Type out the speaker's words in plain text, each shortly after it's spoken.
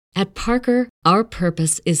At Parker, our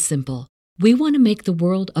purpose is simple. We want to make the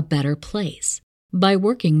world a better place by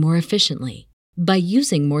working more efficiently, by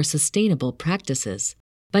using more sustainable practices,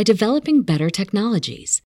 by developing better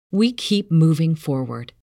technologies. We keep moving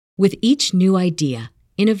forward. With each new idea,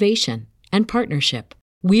 innovation, and partnership,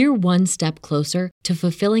 we're one step closer to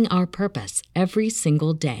fulfilling our purpose every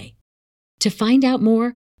single day. To find out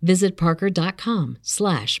more, visit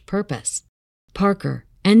parker.com/purpose. Parker,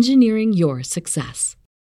 engineering your success.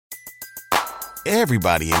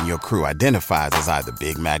 Everybody in your crew identifies as either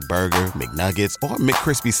Big Mac Burger, McNuggets, or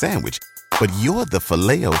McCrispy Sandwich. But you're the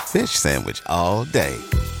Filet-O-Fish Sandwich all day.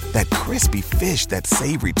 That crispy fish, that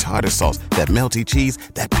savory tartar sauce, that melty cheese,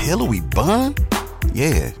 that pillowy bun.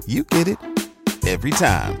 Yeah, you get it. Every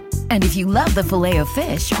time. And if you love the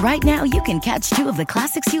Filet-O-Fish, right now you can catch two of the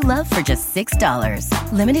classics you love for just $6.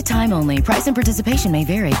 Limited time only. Price and participation may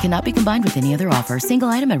vary. Cannot be combined with any other offer. Single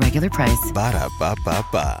item at regular price.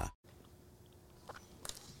 Ba-da-ba-ba-ba.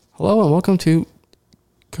 Hello and welcome to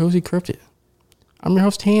Cozy Cryptid. I'm your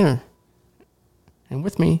host Tanner, and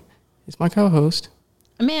with me is my co-host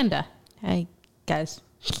Amanda. Hey guys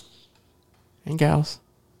and gals.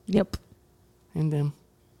 Yep. And them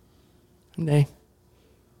and they.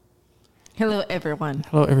 Hello everyone.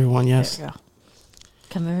 Hello everyone. Yes. There you go.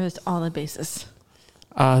 Covers all the bases.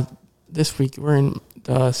 This week we're in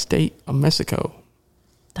the state of Mexico.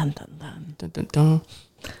 Dun dun dun. Dun dun dun.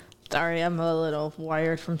 Sorry, I'm a little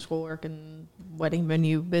wired from schoolwork and wedding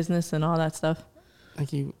venue business and all that stuff.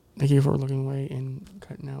 Thank you for looking away and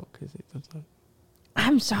cutting out because it does.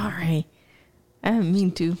 I'm sorry. I didn't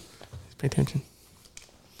mean to. Just pay attention.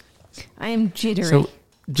 I am jittery. So,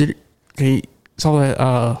 okay, it's all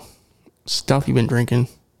that stuff you've been drinking.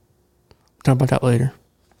 Talk about that later.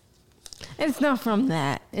 It's not from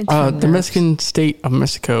that. It's from the nerves. Mexican state of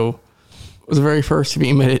Mexico was the very first to be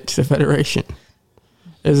admitted to the Federation.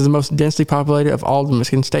 It is the most densely populated of all the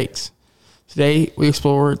Mexican states. Today, we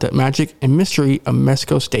explore the magic and mystery of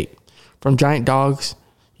Mexico State, from giant dogs,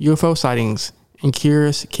 UFO sightings, and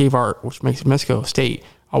curious cave art, which makes Mexico State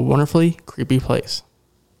a wonderfully creepy place.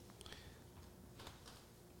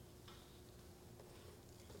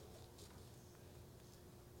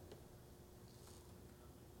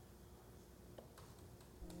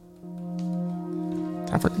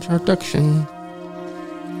 Time for introduction.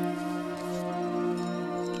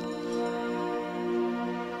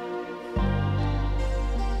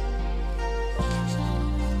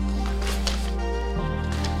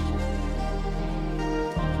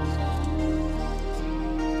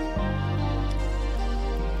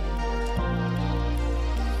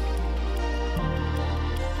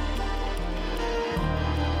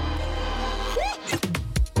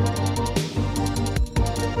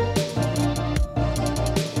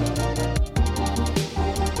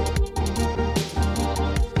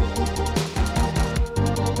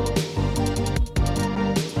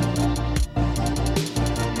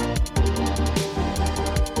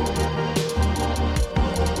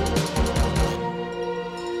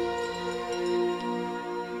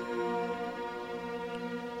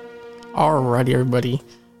 Alrighty, everybody.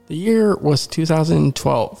 The year was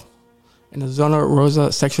 2012. In the Zona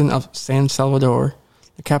Rosa section of San Salvador,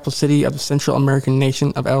 the capital city of the Central American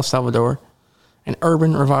nation of El Salvador, an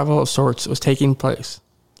urban revival of sorts was taking place.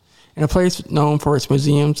 In a place known for its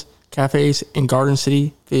museums, cafes, and Garden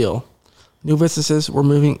City feel, new businesses were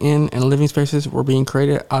moving in and living spaces were being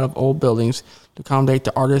created out of old buildings to accommodate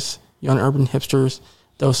the artists, young urban hipsters,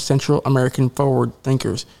 those Central American forward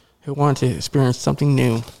thinkers who wanted to experience something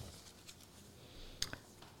new.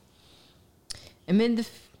 Amid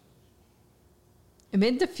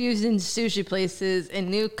the fusion sushi places and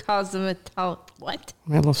new what?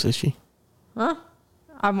 I love sushi. Huh?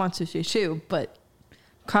 I want sushi too, but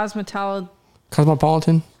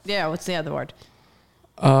Cosmopolitan? Yeah, what's the other word?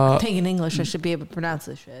 I think in English I should be able to pronounce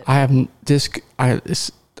this shit. I have I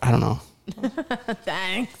don't know.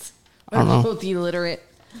 Thanks. I don't know. Both illiterate.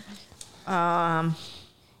 Whatever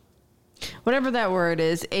that word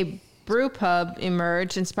is, a brew pub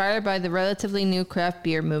emerged inspired by the relatively new craft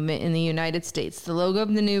beer movement in the United States. The logo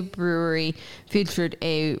of the new brewery featured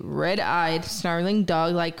a red-eyed, snarling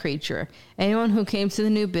dog-like creature. Anyone who came to the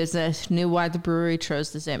new business knew why the brewery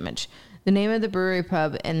chose this image. The name of the brewery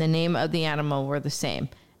pub and the name of the animal were the same.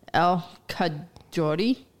 El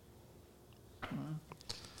Cajori?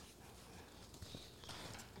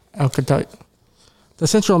 El Cajori. The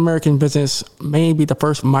Central American business may be the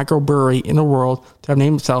first microbrewery in the world to have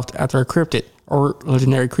named itself after a cryptid or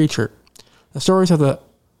legendary creature. The stories of the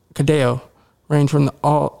Cadeo range from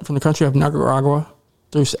the country of Nicaragua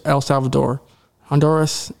through El Salvador,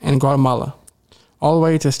 Honduras, and Guatemala, all the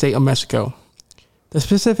way to the state of Mexico. The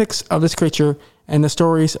specifics of this creature and the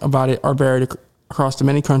stories about it are varied across the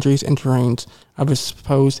many countries and terrains of its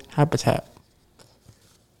supposed habitat.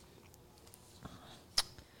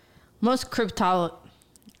 Most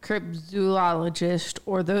cryptozoologists,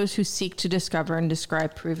 or those who seek to discover and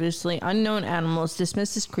describe previously unknown animals,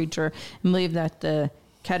 dismiss this creature and believe that the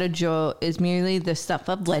Catajo is merely the stuff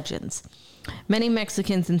of legends. Many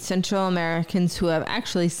Mexicans and Central Americans who have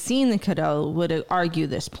actually seen the Catajo would argue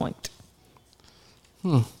this point.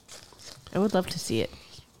 I would love to see it.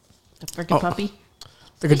 The freaking puppy.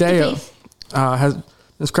 The Catajo has been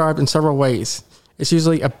described in several ways. It's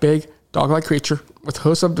usually a big, dog-like creature with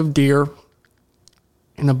hoofs of the deer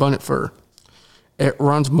and abundant fur. It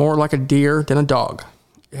runs more like a deer than a dog.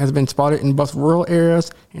 It has been spotted in both rural areas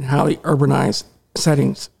and highly urbanized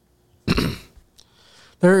settings.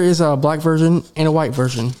 There is a black version and a white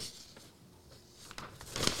version.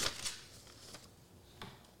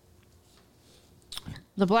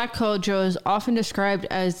 The Black Catajo is often described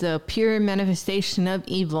as the pure manifestation of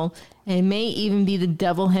evil, and may even be the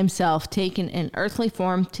devil himself, taken in earthly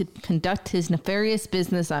form to conduct his nefarious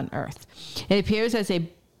business on earth. It appears as a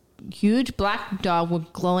huge black dog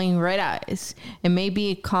with glowing red eyes, and may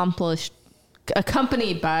be accompanied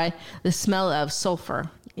by the smell of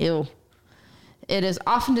sulfur. Ew. It is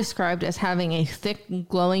often described as having a thick,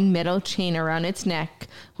 glowing metal chain around its neck,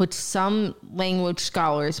 which some language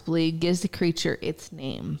scholars believe gives the creature its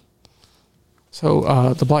name.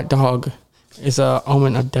 So, the black dog is an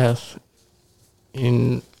omen of death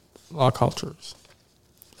in a lot of cultures.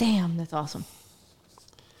 Damn, that's awesome.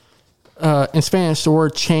 In Spanish, the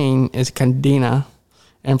word chain is cadena,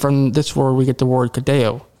 and from this word we get the word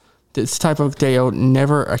cadeo. This type of cadeo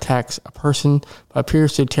never attacks a person, but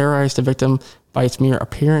appears to terrorize the victim by its mere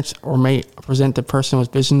appearance, or may present the person with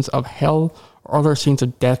visions of hell or other scenes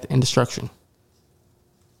of death and destruction.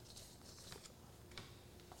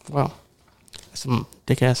 Wow. That's some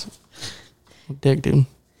dick-ass dick, dude.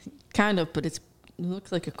 Kind of, but it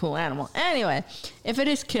looks like a cool animal. Anyway, if it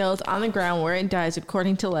is killed on the ground where it dies,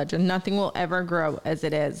 according to legend, nothing will ever grow, as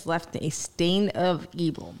it has left a stain of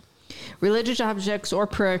evil. Religious objects or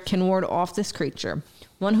prayer can ward off this creature.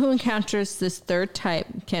 One who encounters this third type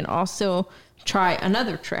can also try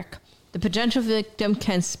another trick. The potential victim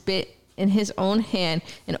can spit in his own hand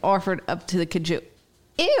and offer it up to the Catajo.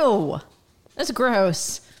 Ew! That's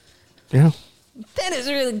gross. Yeah. That is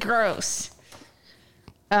really gross.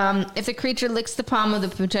 If the creature licks the palm of the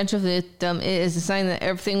potential victim, it is a sign that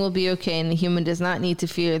everything will be okay and the human does not need to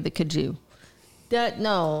fear the Catajo.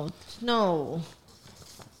 No.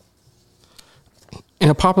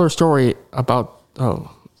 In a popular story about...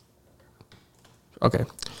 Okay.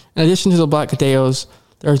 In addition to the black Catajos,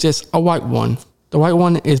 there exists a white one. The white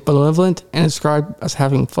one is malevolent and is described as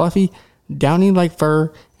having fluffy, downy-like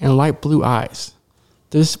fur and light blue eyes.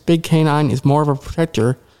 This big canine is more of a protector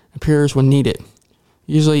and appears when needed,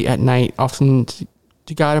 usually at night, often to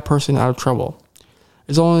guide a person out of trouble.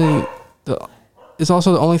 It's also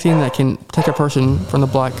the only thing that can protect a person from the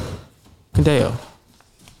black Catajo.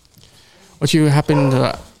 What you happen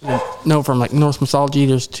to know from like Norse mythology,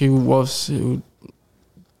 there's two wolves who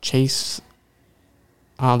chase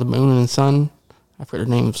the moon and the sun. I forget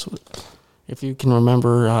their names. If you can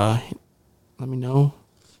remember, let me know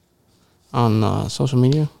on social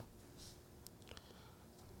media.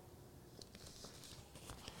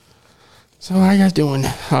 So how you guys doing?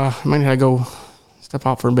 I might have to go step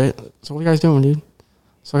out for a bit. So what are you guys doing, dude?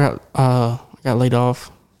 So I got laid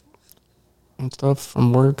off and stuff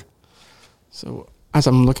from work. So as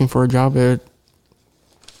I'm looking for a job, I'm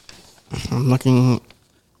looking.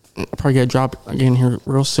 I'll probably get a job again here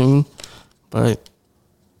real soon, but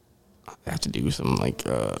I have to do some like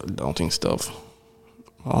adulting stuff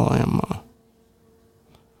while I'm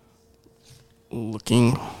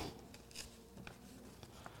looking. I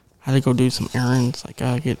had to go do some errands. Like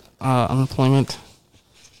I get unemployment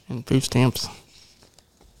and food stamps,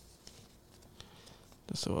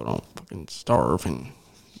 just so I don't fucking starve and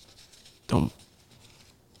don't,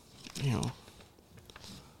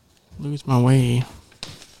 lose my way.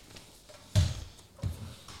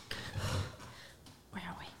 Where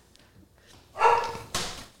are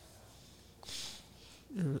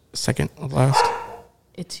we? Second last.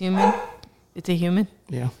 It's human? It's a human?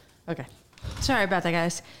 Yeah. Okay. Sorry about that,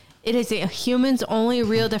 guys. It is a human's only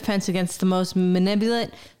real defense against the most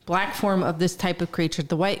manipulate black form of this type of creature.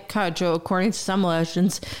 The white Catajo, according to some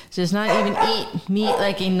legends, does not even eat meat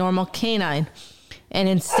like a normal canine. And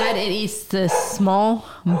instead it eats the small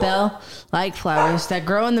bell-like flowers that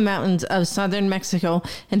grow in the mountains of southern Mexico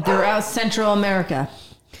and throughout Central America.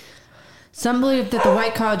 Some believe that the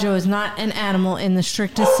white Kajo is not an animal in the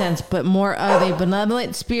strictest sense, but more of a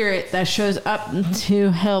benevolent spirit that shows up to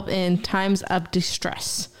help in times of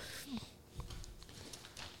distress.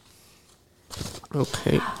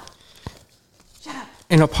 Okay.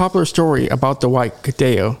 In a popular story about the white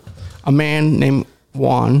Kadeo, a man named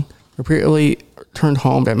Juan repeatedly returned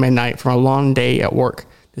home at midnight from a long day at work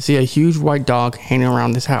to see a huge white dog hanging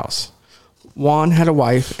around his house. Juan had a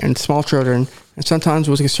wife and small children and sometimes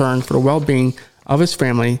was concerned for the well-being of his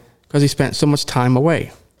family because he spent so much time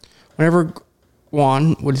away. Whenever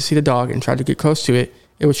Juan would see the dog and try to get close to it,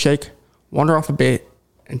 it would shake, wander off a bit,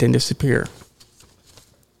 and then disappear.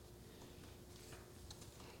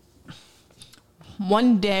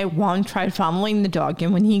 One day, Juan tried following the dog,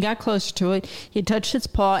 and when he got closer to it, he touched its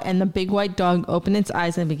paw, and the big white dog opened its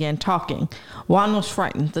eyes and began talking. Juan was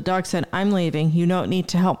frightened. The dog said, "I'm leaving. You don't need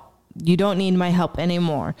to help. You don't need my help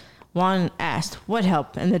anymore." Juan asked, "What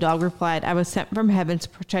help?" And the dog replied, "I was sent from heaven to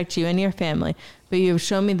protect you and your family, but you have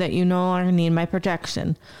shown me that you no longer need my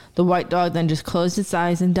protection." The white dog then just closed its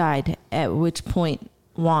eyes and died, at which point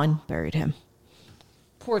Juan buried him.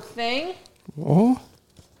 Poor thing. Oh.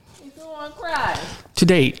 Cry. To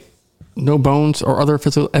date, no bones or other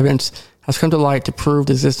physical evidence has come to light to prove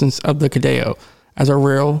the existence of the Kadeo as a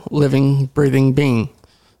real, living, breathing being.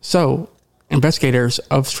 So, investigators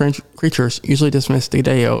of strange creatures usually dismiss the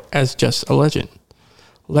Kadeo as just a legend.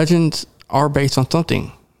 Legends are based on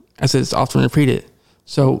something, as it is often repeated.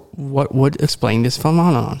 So, what would explain this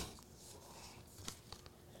phenomenon?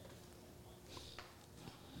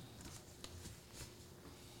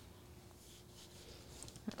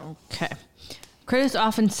 Okay. Critics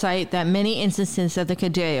often cite that many instances of the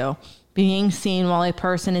Kadeo being seen while a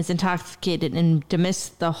person is intoxicated and dismiss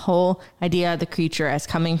the whole idea of the creature as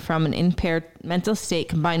coming from an impaired mental state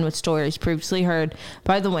combined with stories previously heard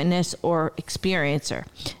by the witness or experiencer.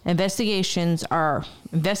 Investigators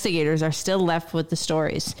are still left with the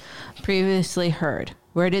stories previously heard.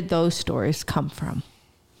 Where did those stories come from?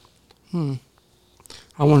 I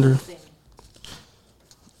wonder.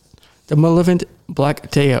 The malevolent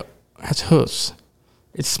black Kadeo has hooves.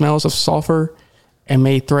 It smells of sulfur and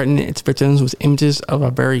may threaten its victims with images of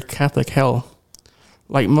a very Catholic hell.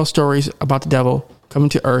 Like most stories about the devil coming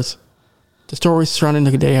to earth, the stories surrounding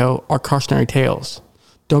the Kadeo are cautionary tales.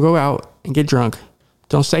 Don't go out and get drunk.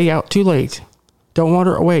 Don't stay out too late. Don't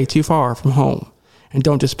wander away too far from home. And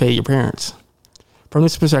don't disobey your parents. From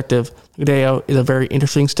this perspective, the Kadeo is a very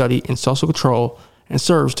interesting study in social control and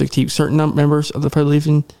serves to keep certain members of the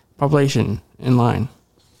believing population in line.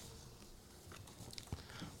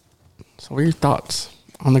 So what are your thoughts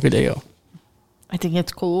on the Kadeo? I think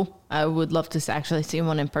it's cool. I would love to actually see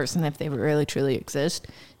one in person if they really truly exist,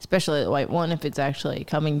 especially the white one, if it's actually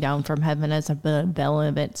coming down from heaven as a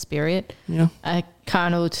benevolent spirit. Yeah. I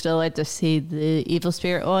kind of would still like to see the evil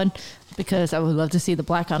spirit one because I would love to see the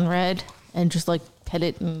black on red and just like pet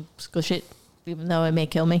it and squish it, even though it may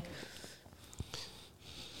kill me.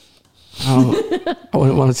 I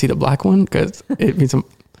wouldn't want to see the black one because it means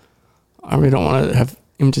I really don't want to have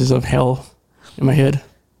images of hell in my head.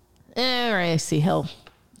 I see hell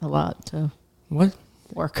a lot, so What?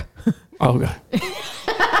 work. Oh, God.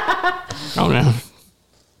 Oh, no.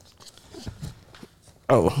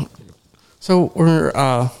 Oh. So we're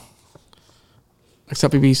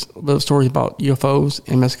except maybe little stories about UFOs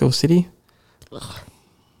in Mexico City. Ugh.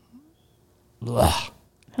 Ugh.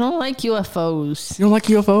 I don't like UFOs. You don't like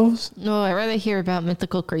UFOs? No, I'd rather hear about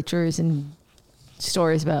mythical creatures and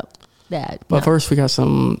stories about that. But No. first, we got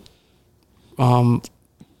some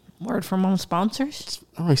Word from all sponsors?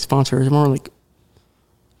 not really sponsors, more like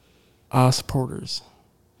supporters.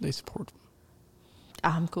 They support.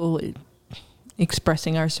 I'm cool with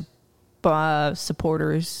expressing our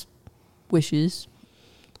supporters' wishes.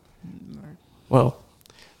 Well,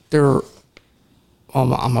 they're.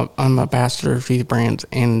 I'm an ambassador for these brands,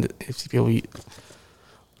 and if people,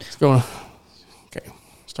 let's go. Okay,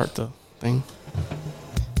 start the thing.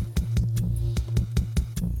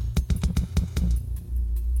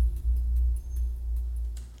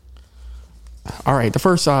 All right, the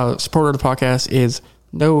first supporter of the podcast is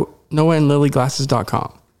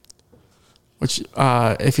NoahandLilyGlasses.com, which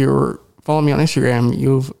if you're following me on Instagram,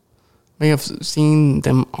 you may have seen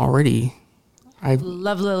them already.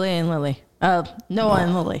 Love Lily and Lily. Noah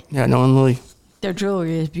and Lily. Yeah, Noah and Lily. Their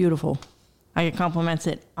jewelry is beautiful. I get compliments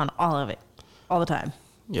it on all of it, all the time.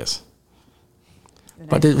 Yes.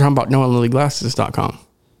 But they're talking about NoahandLilyGlasses.com.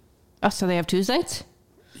 Oh, so they have two sites?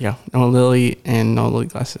 Yeah, Noah Lily and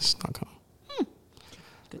NoahLilyGlasses.com.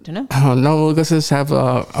 Good to know. Noah Lily Glasses have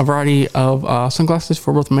a variety of sunglasses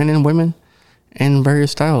for both men and women in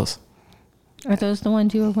various styles. Are those the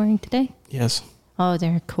ones you were wearing today? Yes. Oh,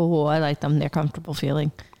 they're cool. I like them. They're comfortable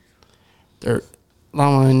feeling. They're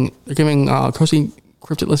giving Cozy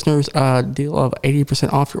Cryptid listeners a deal of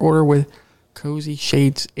 80% off your order with Cozy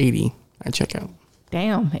Shades 80 at checkout.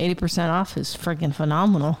 Damn, 80% off is freaking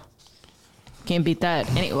phenomenal. Can't beat that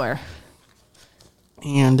anywhere.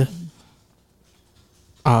 And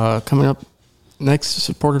coming up, next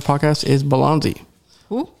supported podcast is Balanzi.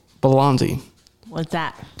 Who? Balanzi. What's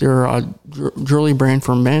that? They're a jewelry brand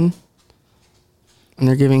for men. And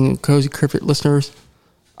they're giving Cozy Cryptid listeners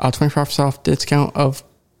a 25% off discount of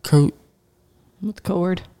What's the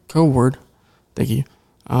code word? Thank you.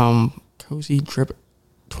 Cozy Drip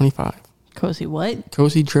 25. Cozy what?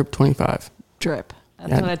 Cozy Drip 25. Drip. That's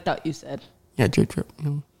Yeah. what I thought you said. Yeah, drip. You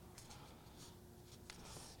know.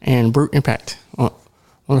 And Brute Impact. One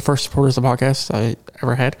of the first supporters of the podcast I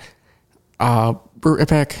ever had. Brute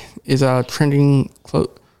Impact is a trending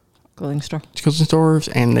Clothing store. clothing stores,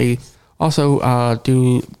 and they also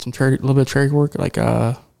do some charity, a little bit of charity work, like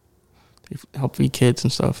they help feed kids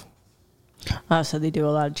and stuff. Oh, so they do a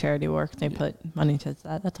lot of charity work. They put money to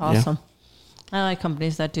that. That's awesome. Yeah. I like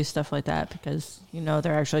companies that do stuff like that because,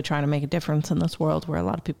 they're actually trying to make a difference in this world where a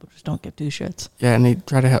lot of people just don't give two shits. Yeah, and they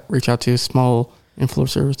try to reach out to small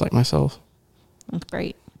influencers like myself. That's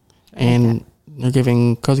great. And they're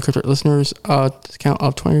giving Cozy Cryptid listeners a discount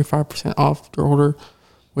of 25% off their order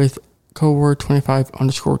with code word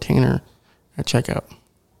 25_Tanner at checkout.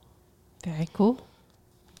 Very cool.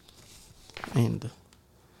 And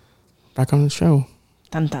back on the show.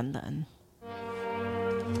 Dun, dun, dun.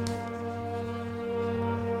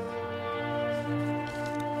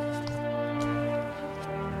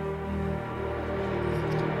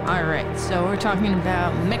 All right, so we're talking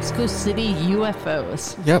about Mexico City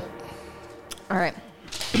UFOs. Yep. All right.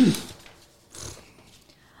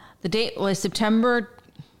 The date was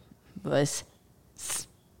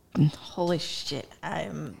holy shit,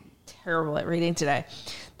 I'm terrible at reading today.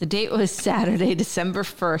 The date was Saturday, December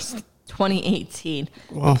 1st, 2018.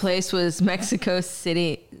 Wow. The place was Mexico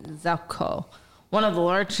City, Zalco, one of the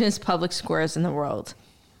largest public squares in the world.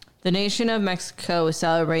 The nation of Mexico is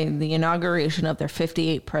celebrating the inauguration of their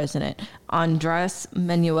 58th president, Andres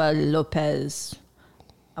Manuel Lopez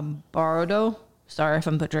Obrador. Sorry if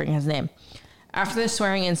I'm butchering his name. After the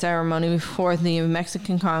swearing-in ceremony before the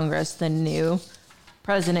Mexican Congress, the new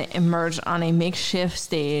president emerged on a makeshift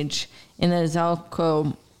stage in the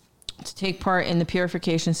Zalco to take part in the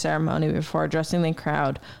purification ceremony before addressing the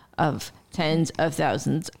crowd of tens of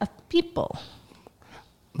thousands of people.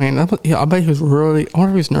 Man, I bet he was really... I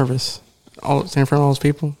wonder if he was nervous. Standing in front of all those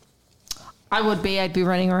people. I would be. I'd be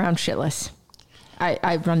running around shitless.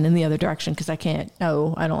 I run in the other direction because I can't.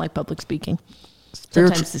 No, I don't like public speaking.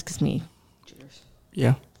 Sometimes this gives me jitters.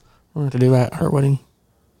 Yeah. We're going to do that at our wedding.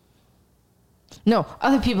 No,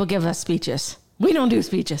 other people give us speeches. We don't do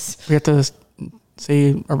speeches. We have to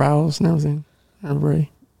say our vows and everything. Everybody.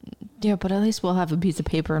 Yeah, but at least we'll have a piece of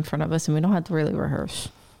paper in front of us and we don't have to really rehearse.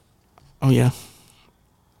 Oh, yeah.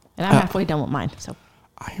 And I'm halfway done with mine, so.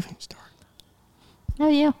 I haven't started. Oh,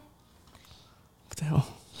 yeah. What the hell?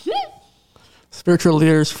 Spiritual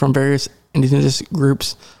leaders from various indigenous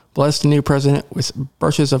groups blessed the new president with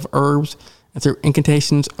brushes of herbs and threw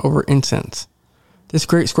incantations over incense. This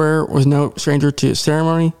great square was no stranger to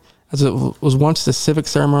ceremony, as it was once the civic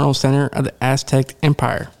ceremonial center of the Aztec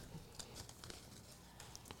Empire.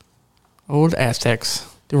 Old Aztecs.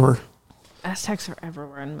 They were... Aztecs are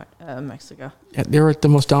everywhere in Mexico. Yeah, they were the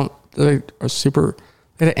most dumb. They are super...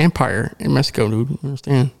 They had an empire in Mexico, dude. You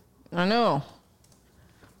understand? I know.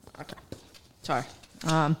 Okay. Sorry.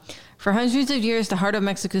 For hundreds of years, the heart of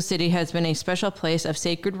Mexico City has been a special place of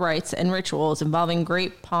sacred rites and rituals involving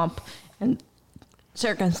great pomp and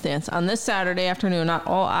circumstance. On this Saturday afternoon, not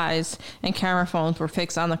all eyes and camera phones were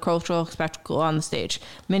fixed on the cultural spectacle on the stage.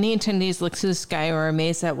 Many attendees looked to the sky and were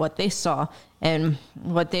amazed at what they saw and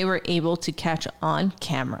what they were able to catch on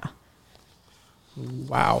camera.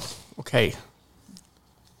 Wow. Okay.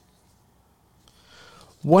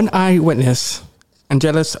 One eyewitness,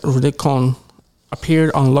 Angeles Rudicon,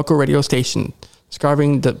 appeared on a local radio station,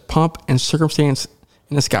 describing the pomp and circumstance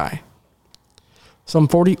in the sky. Some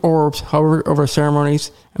 40 orbs hovered over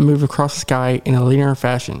ceremonies and moved across the sky in a linear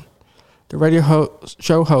fashion. The radio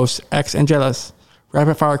show host asked Angeles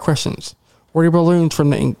rapid-fire questions. Were they balloons from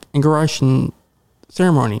the inauguration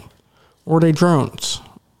ceremony? Were they drones?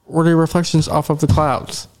 Were they reflections off of the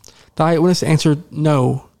clouds? The eyewitness answered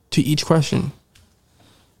no to each question.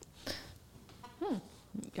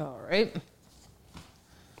 All right.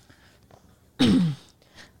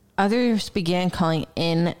 Others began calling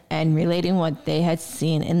in and relating what they had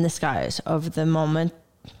seen in the skies of the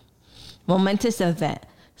momentous event.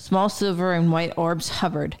 Small silver and white orbs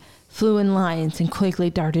hovered, flew in lines, and quickly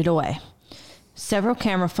darted away. Several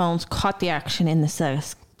camera phones caught the action in the sky,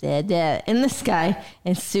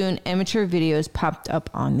 and soon amateur videos popped up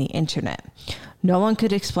on the internet. No one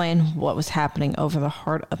could explain what was happening over the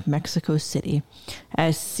heart of Mexico City.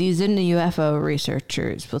 As seasoned UFO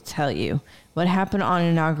researchers will tell you, what happened on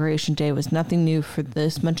Inauguration Day was nothing new for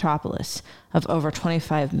this metropolis of over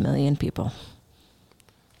 25 million people.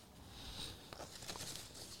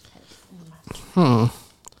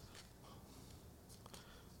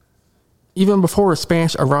 Even before the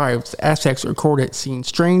Spanish arrived, the Aztecs recorded seeing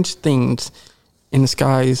strange things in the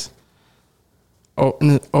skies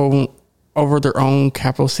over their own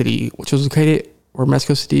capital city, which was located where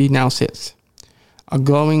Mexico City now sits. A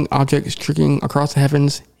glowing object streaking across the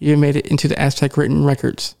heavens even made it into the Aztec written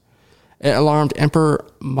records. It alarmed Emperor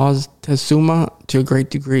Moctezuma to a great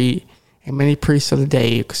degree, and many priests of the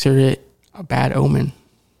day considered it a bad omen.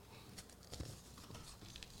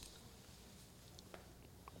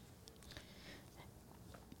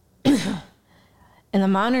 In the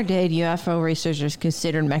modern day, UFO researchers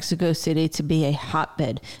considered Mexico City to be a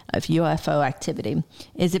hotbed of UFO activity.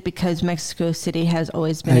 Is it because Mexico City has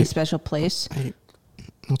always been a special place?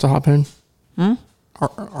 What's a hotbed?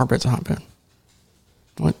 Our bed's a hotbed.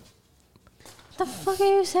 What? What the fuck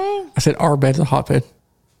are you saying? I said our bed's a hotbed.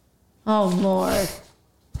 Oh, Lord.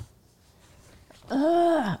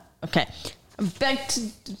 Okay. Back to...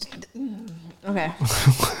 Okay.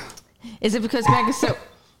 Is it because Mexico...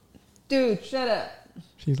 Dude, shut up.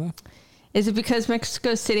 She left. Is it because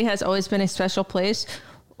Mexico City has always been a special place?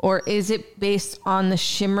 Or is it based on the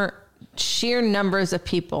sheer numbers of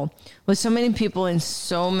people? With so many people and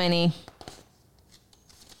so many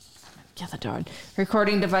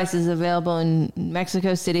recording devices available in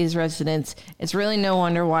Mexico City's residents, it's really no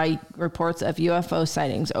wonder why reports of UFO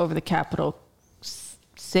sightings over the capital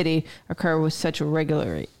city occur with such a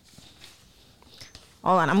regularity.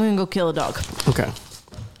 Hold on, I'm going to go kill a dog. Okay.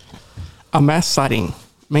 A mass sighting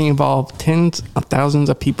may involve tens of thousands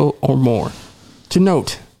of people or more. To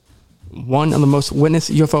note, one of the most witnessed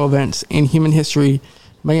UFO events in human history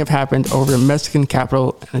may have happened over the Mexican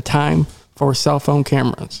capital at a time for cell phone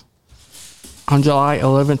cameras. On July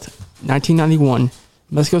 11th, 1991,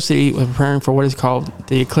 Mexico City was preparing for what is called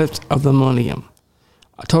the eclipse of the millennium,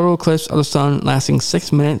 a total eclipse of the sun lasting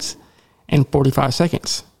 6 minutes and 45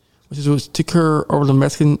 seconds, which was to occur over the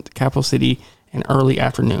Mexican capital city in early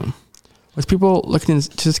afternoon. With people looking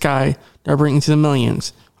into the sky numbering into the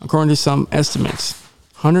millions, according to some estimates,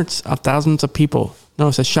 hundreds of thousands of people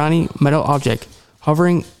noticed a shiny metal object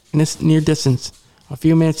hovering in this near distance a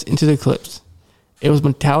few minutes into the eclipse. It was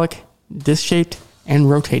metallic, disc-shaped, and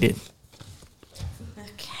rotated.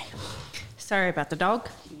 Okay. Sorry about the dog.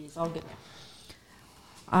 He's all good.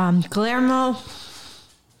 Guillermo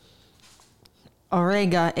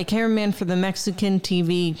Ortega, a cameraman for the Mexican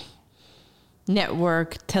TV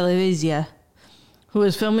network Televisa, who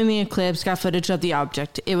was filming the eclipse, got footage of the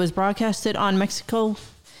object. It was broadcasted on Mexican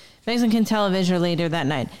television later that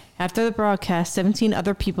night. After the broadcast, 17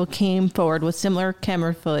 other people came forward with similar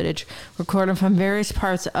camera footage recorded from various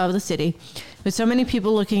parts of the city. With so many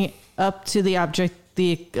people looking up to the object,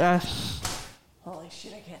 holy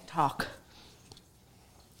shit, I can't talk.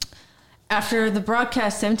 After the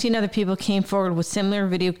broadcast, 17 other people came forward with similar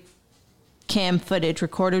video cam footage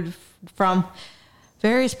recorded from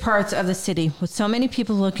various parts of the city. With so many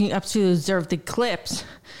people looking up to observe the eclipse,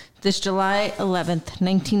 this July 11th,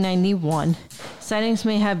 1991, sightings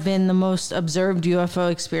may have been the most observed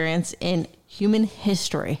UFO experience in human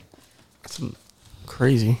history. That's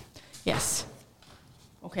crazy. Yes.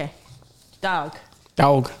 Okay. Dog.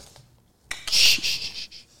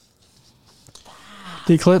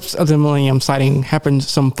 The eclipse of the millennium sighting happened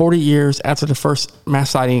some 40 years after the first mass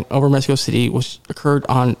sighting over Mexico City, which occurred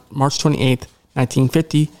on March 28th,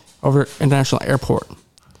 1950, over International Airport.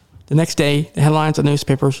 The next day, the headlines of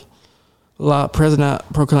newspapers, La Prensa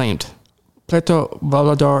proclaimed, Puerto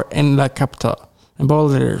Volador en la Capital, in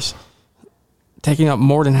bold letters, taking up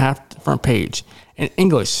more than half the front page. In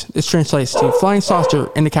English, this translates to Flying Saucer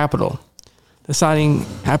in the Capital. The sighting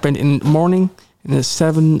happened in the morning in the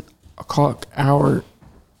 7 o'clock hour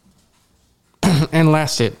and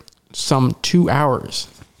lasted some 2 hours.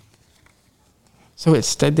 So it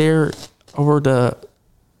stayed there over the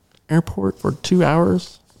airport for 2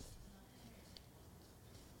 hours?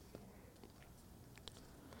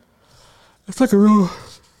 That's like a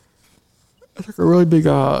really big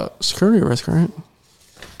security risk, right?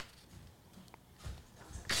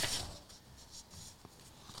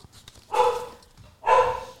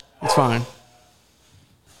 It's fine.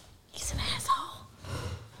 He's an asshole.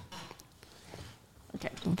 Okay.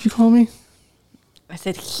 Don't call me? I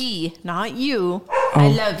said he, not you. I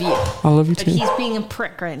love you. I love you But too. he's being a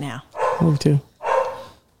prick right now. I love you too.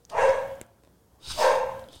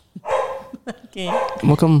 Okay.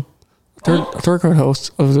 Welcome, third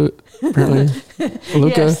co-host of the apparently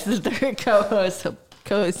Luca. Yes, the third co-host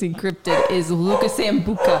Encrypted is Luca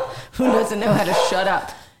Sambuca, who doesn't know how to shut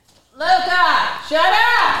up. Luca, shut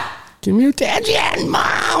up! Give me attention,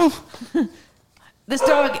 Mom. This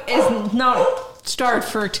dog is not starved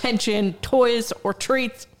for attention, toys, or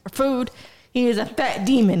treats, or food. He is a fat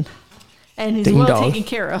demon, and he's Demon well dog. taken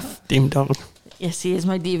care of. Demon dog. Yes, he is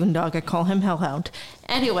my demon dog. I call him Hellhound.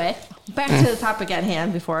 Anyway, back to the topic at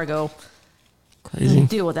hand before I go Crazy.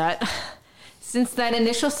 deal with that. Since that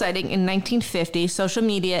initial sighting in 1950, social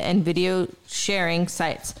media and video sharing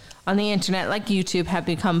sites on the internet like YouTube have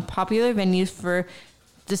become popular venues for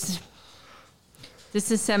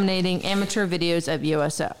disseminating amateur videos of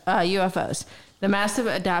UFOs. The massive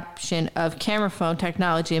adoption of camera phone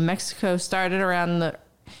technology in Mexico started around the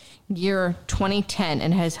year 2010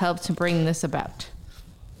 and has helped to bring this about.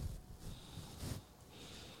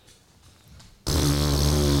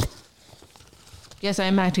 Yes, I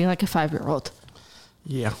am acting like a 5-year-old.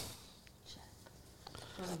 Yeah.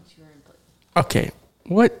 Okay.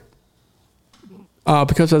 What?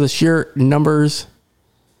 Because of the sheer numbers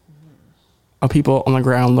of people on the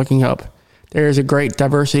ground looking up, there is a great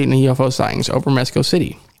diversity in the UFO sightings over Mexico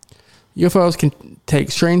City. UFOs can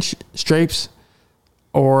take strange shapes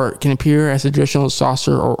or can appear as a traditional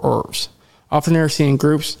saucer or orbs. Often they're seen in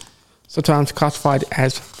groups, sometimes classified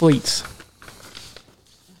as fleets.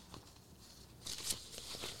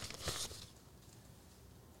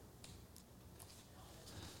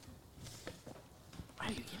 Why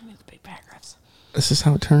are you giving me the big paragraphs? This is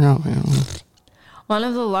how it turned out, man. One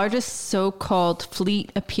of the largest so-called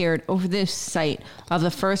fleet appeared over the site of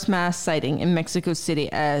the first mass sighting in Mexico City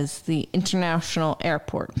as the International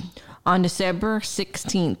Airport. On December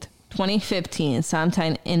 16th, 2015,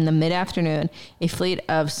 sometime in the mid-afternoon, a fleet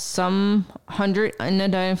of some 100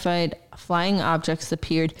 unidentified flying objects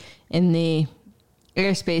appeared in the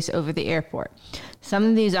airspace over the airport. Some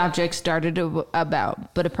of these objects darted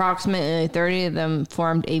about, but approximately 30 of them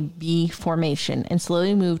formed a V formation and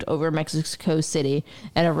slowly moved over Mexico City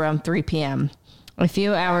at around 3 p.m. A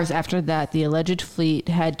few hours after that, the alleged fleet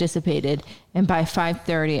had dissipated, and by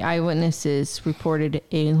 5:30, eyewitnesses reported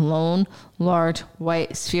a lone, large,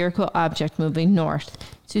 white, spherical object moving north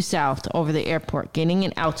to south over the airport, gaining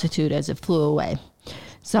in altitude as it flew away.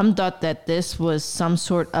 Some thought that this was some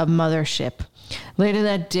sort of mothership. Later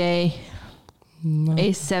that day,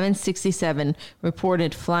 a 767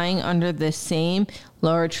 reported flying under the same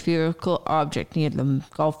large spherical object near the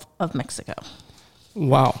Gulf of Mexico.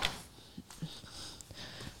 Wow.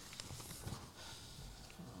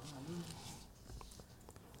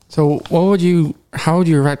 So how would you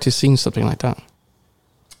react to seeing something like that?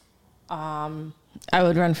 I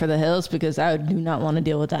would run for the hills because I do not want to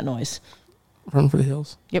deal with that noise. Run for the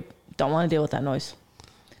hills? Yep, don't want to deal with that noise.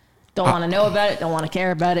 Don't want to know about it, don't want to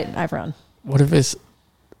care about it, I run. What if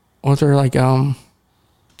they're like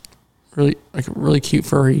really cute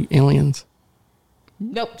furry aliens?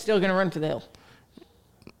 Nope, still going to run for the hill.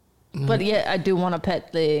 But yeah, I do want to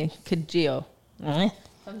pet the Kajio.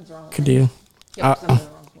 Something's wrong with Could you? Yep, something's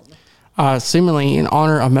wrong with me. Seemingly in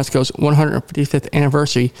honor of Mexico's 155th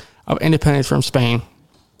anniversary of independence from Spain,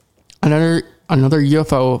 another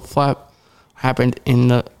UFO flap happened in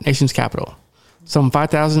the nation's capital. Some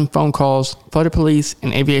 5,000 phone calls flooded police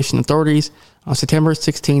and aviation authorities on September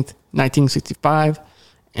 16th, 1965,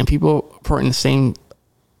 and people reporting the same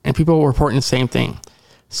thing.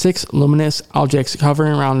 6 luminous objects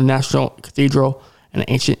hovering around the National Cathedral and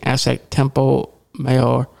the ancient Aztec Temple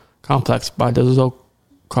Mayor complex by the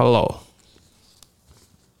Zocalo.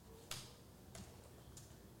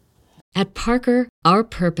 At Parker, our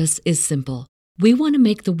purpose is simple. We want to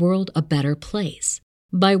make the world a better place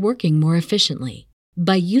by working more efficiently,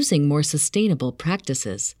 by using more sustainable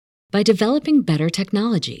practices, by developing better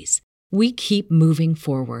technologies. We keep moving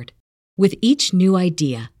forward. With each new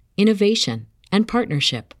idea, innovation, and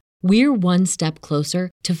partnership, we're one step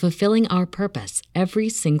closer to fulfilling our purpose every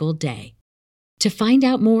single day. To find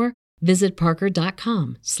out more, visit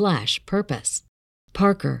parker.com/purpose.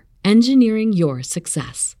 Parker, engineering your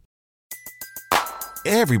success.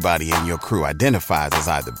 Everybody in your crew identifies as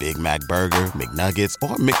either Big Mac Burger, McNuggets,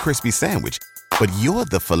 or McCrispy Sandwich. But you're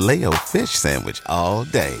the Filet-O-Fish Sandwich all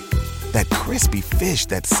day. That crispy fish,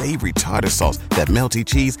 that savory tartar sauce, that melty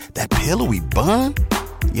cheese, that pillowy bun.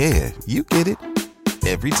 Yeah, you get it.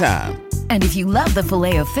 Every time. And if you love the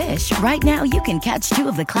Filet-O-Fish, right now you can catch 2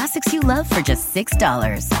 of the classics you love for just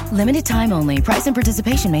 $6. Limited time only. Price and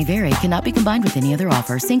participation may vary. Cannot be combined with any other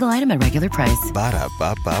offer. Single item at regular price.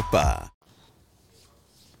 Ba-da-ba-ba-ba.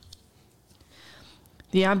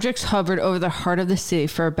 The objects hovered over the heart of the city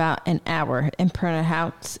for about an hour, and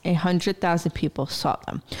perhaps 100,000 people saw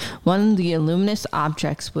them. One of the luminous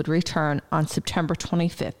objects would return on September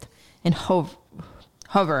 25th and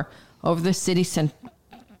hover over the city center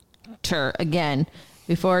again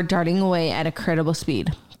before darting away at incredible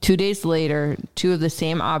speed. 2 days later, 2 of the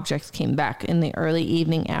same objects came back in the early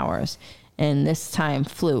evening hours, and this time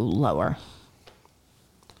flew lower.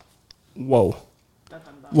 Whoa,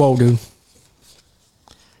 dude.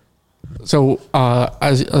 So,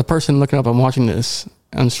 as a person looking up and watching this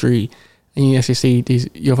on the street, and you actually see these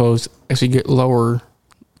UFOs actually get lower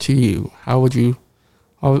to you, how would you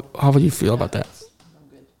feel about that? I'm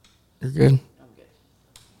good. You're good? I'm good.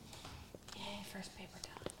 Yay, first paper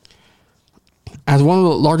done. As one of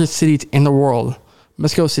the largest cities in the world,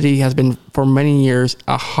 Mexico City has been for many years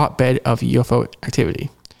a hotbed of UFO activity.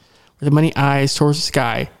 With many eyes towards the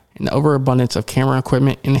sky and the overabundance of camera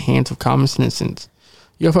equipment in the hands of common citizens,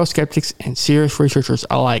 UFO skeptics and serious researchers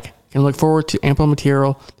alike can look forward to ample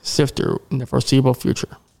material to sift through in the foreseeable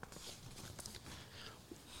future.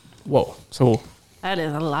 Whoa. So That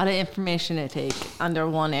is a lot of information to take under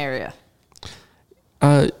one area.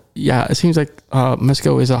 yeah, it seems like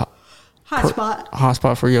Mexico is a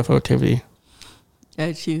hotspot for UFO activity.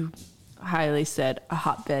 As you highly said, a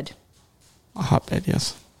hotbed. A hotbed,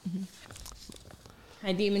 yes. Mm-hmm.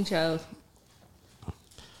 Hi, Demon Joe.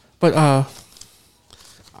 But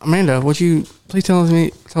Amanda, would you please tell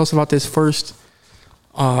us about this first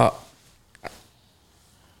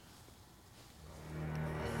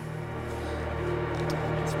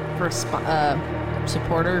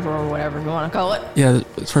supporters or whatever you want to call it. Yeah,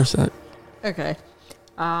 first. Okay.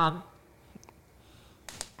 I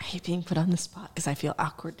hate being put on the spot because I feel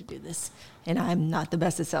awkward to do this, and I'm not the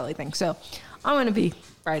best at selling things. So I'm going to be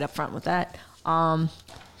right up front with that.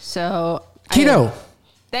 So Keto.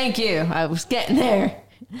 Thank you. I was getting there.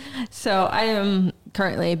 So I am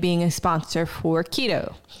currently being a sponsor for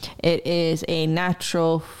keto. It is a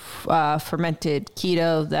natural fermented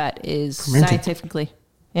keto that is scientifically.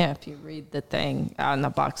 Yeah, if you read the thing on the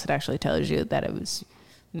box, it actually tells you that it was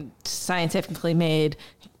scientifically made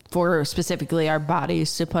for specifically our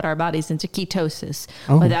bodies, to put our bodies into ketosis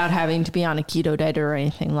without having to be on a keto diet or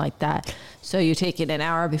anything like that. So you take it an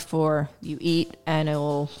hour before you eat, and it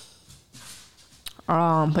will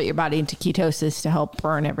put your body into ketosis to help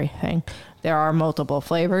burn everything. There are multiple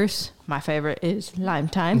flavors. My favorite is lime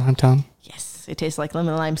thyme. Lime thyme. Yes, it tastes like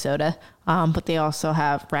lemon lime soda. But they also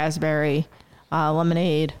have raspberry,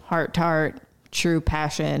 lemonade, heart tart, true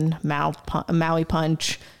passion, Maui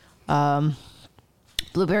punch,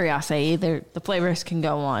 blueberry acai. The flavors can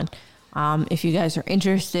go on. If you guys are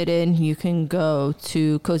interested you can go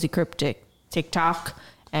to Cozy Cryptic TikTok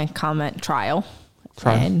and comment trial.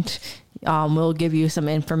 And we'll give you some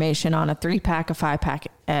information on a 3-pack, a 5-pack,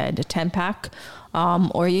 and a 10-pack.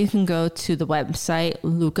 Or you can go to the website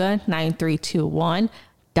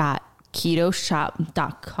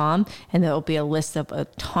luca9321.ketoshop.com, and there will be a list of a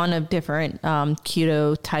ton of different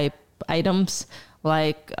keto type items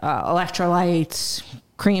like electrolytes,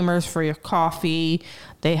 creamers for your coffee.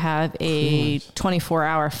 They have a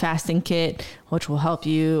 24-hour fasting kit, which will help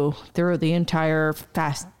you through the entire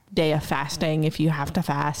day of fasting if you have to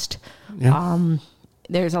fast. Yeah.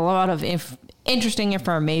 There's a lot of interesting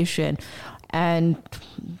information, and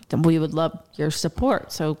we would love your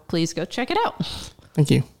support. So please go check it out.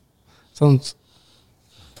 Thank you.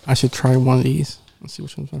 I should try one of these. Let's see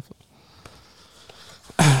which one's my favorite.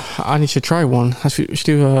 I need to try one. I should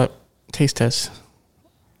do a taste test.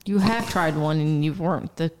 You have tried one, and you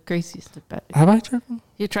weren't the craziest about it. Have I tried one?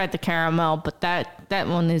 You tried the caramel, but that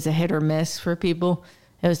one is a hit or miss for people.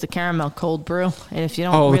 It was the caramel cold brew, and if you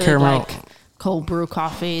don't really like cold brew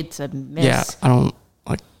coffee, it's a miss. Yeah, I don't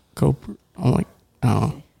like cold brew. I don't like.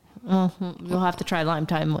 Well, you'll have to try lime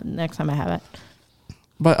thyme next time I have it.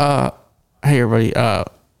 But hey everybody,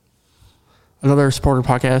 another supporter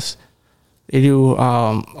podcast. They do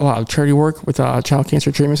a lot of charity work with child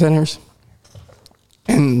cancer treatment centers,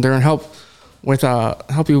 and they're gonna help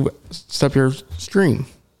you set up your stream,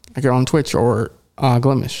 like on Twitch or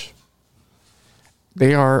Glimish.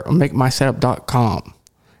 They are MakeMySetup.com,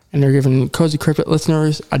 and they're giving Cozy Cryptic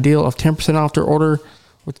listeners a deal of 10% off their order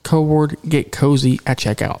with code word Get Cozy at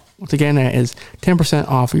checkout. Once again, that is 10%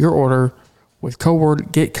 off your order with code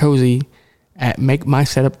word Get Cozy at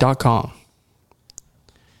MakeMySetup.com.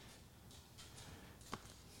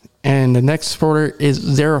 And the next supporter is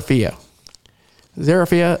Zeraphia.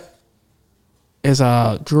 Zerafia is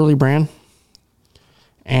a jewelry brand,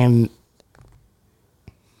 and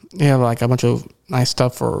they have like a bunch of nice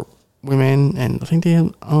stuff for women, and I think I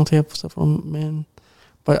don't think they have stuff for men,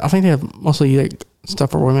 but I think they have mostly like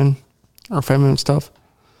stuff for women or feminine stuff,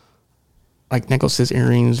 like necklaces,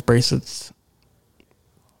 earrings, bracelets,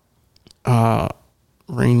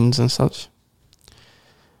 rings, and such.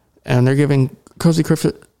 And they're giving Cozy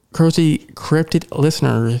Cryptid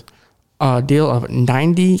listeners a deal of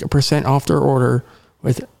 90% off their order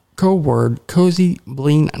with code word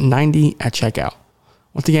CozyBling90 at checkout.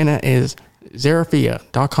 Once again, that is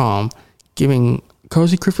Zerafia.com, giving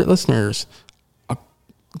Cozy Cryptid listeners a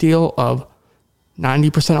deal of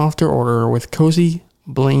 90% off their order with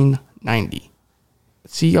CozyBling90.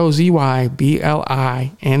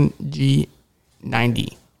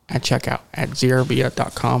 CozyBling90 at checkout at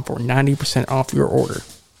Zerafia.com for 90% off your order.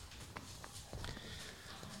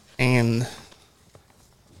 And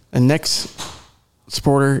the next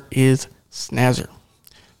supporter is Snazzer.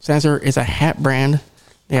 Snazzer is a hat brand.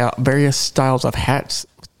 They have various styles of hats,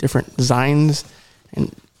 different designs,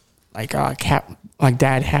 and like cap, like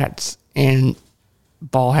dad hats, and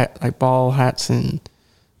ball hats, and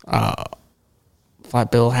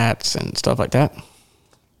flat bill hats, and stuff like that.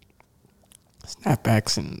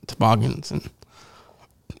 Snapbacks and toboggans and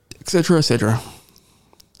etc. etc.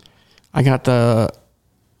 I got the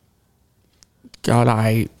God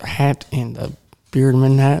Eye hat and the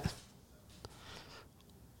Beardman hat,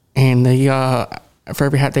 and they for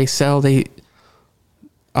every hat they sell, they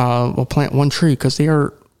will plant one tree because they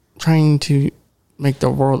are trying to make the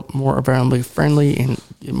world more environmentally friendly and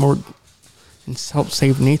help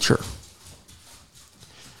save nature.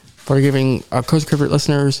 For giving Cozy Cryptid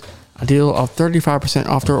listeners a deal of 35%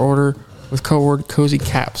 off their order with code word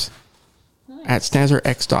CozyCaps at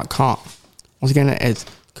SnazzerX.com. Once again, it's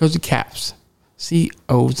CozyCaps,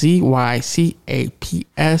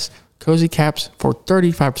 CozyCaps, CozyCaps for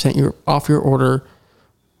 35% off your order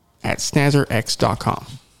at SnazzerX.com.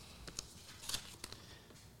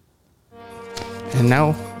 And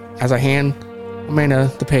now, as I hand Amanda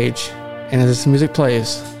the page, and as this music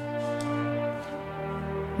plays,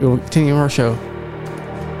 we will continue our show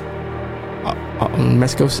on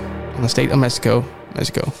Mexico, on the state of Mexico.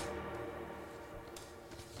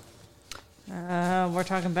 We're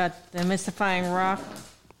talking about the mystifying rock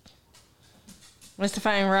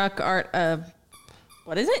art of,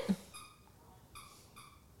 what is it?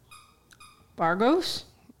 Bargos?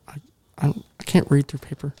 I can't read through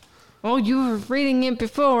paper. Oh, you were reading it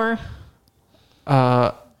before.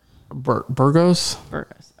 Burgos? Burgos,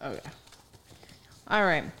 okay. All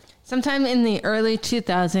right. Sometime in the early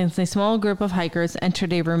 2000s, a small group of hikers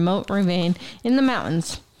entered a remote ravine in the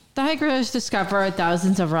mountains. The hikers discovered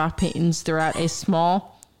thousands of rock paintings throughout a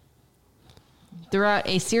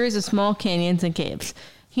series of small canyons and caves.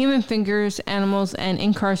 Human figures, animals, and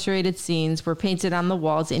incarcerated scenes were painted on the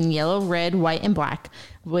walls in yellow, red, white, and black,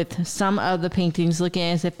 with some of the paintings looking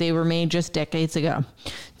as if they were made just decades ago.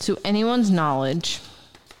 To anyone's knowledge,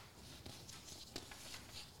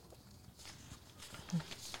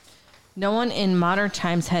 no one in modern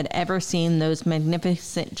times had ever seen those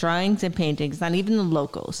magnificent drawings and paintings, not even the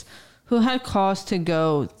locals, who had cause to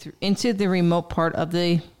go into the remote part of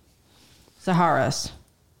the Saharas.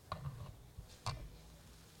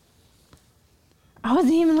 I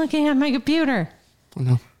wasn't even looking at my computer. Oh,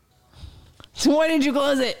 no. So why did you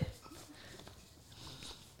close it?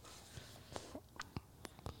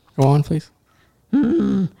 Go on, please.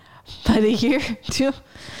 By the year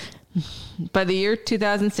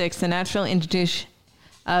 2006, the National Institute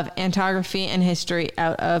of Anthropography and History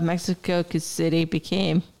out of Mexico City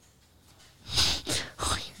became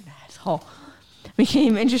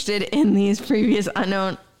interested in these previous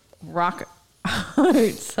unknown rock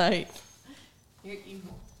art sites. You're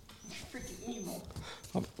evil. You're freaking evil.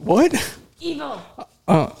 What? Evil.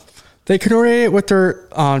 They coordinated with their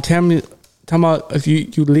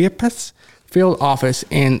Tamaulipas field office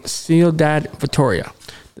in Ciudad Victoria,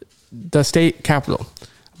 the state capital,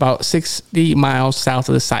 about 60 miles south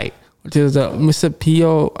of the site, which is the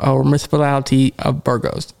municipio or municipality of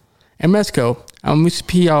Burgos. In Mexico, a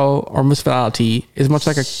municipio or municipality is much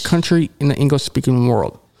like a country in the English-speaking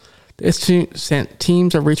world. The institute sent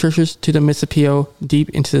teams of researchers to the municipio deep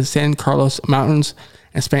into the San Carlos Mountains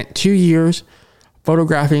and spent 2 years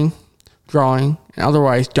photographing, drawing, and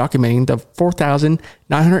otherwise documenting the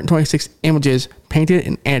 4,926 images painted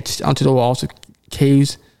and etched onto the walls of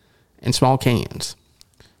caves and small canyons.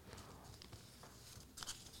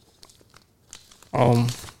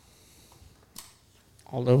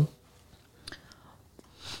 Although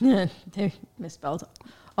they misspelled.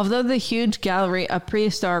 Although the huge gallery of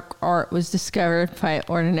prehistoric art was discovered by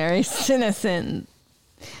ordinary citizen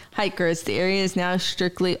hikers, the area is now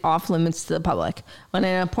strictly off limits to the public. When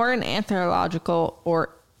an important anthropological or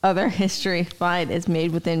other history find is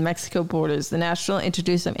made within Mexico borders, the National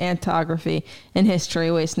Institute of Anthropography and History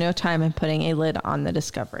wastes no time in putting a lid on the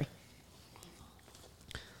discovery.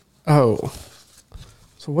 Oh.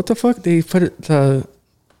 So what the fuck? They put it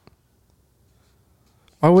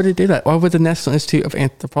why would they do that? Why would the National Institute of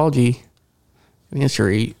Anthropology and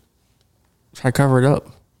History try to cover it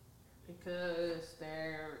up? Because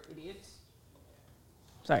they're idiots.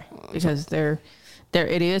 Sorry. Because they're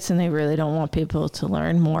idiots and they really don't want people to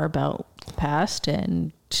learn more about the past,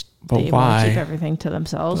 and they want to keep everything to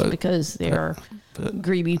themselves because they're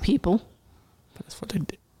greedy people. But that's what they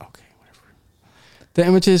did. Okay, whatever. The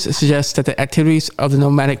images suggest that the activities of the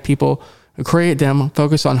nomadic people who created them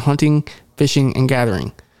focus on hunting, fishing, and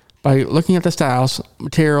gathering. By looking at the styles,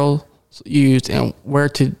 materials used, and where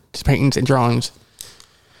to paintings and drawings,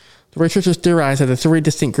 the researchers theorized that the three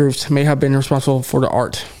distinct groups may have been responsible for the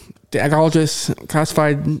art. The archaeologists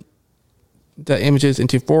classified the images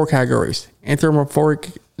into 4 categories: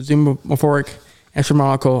 anthropomorphic, zoomorphic,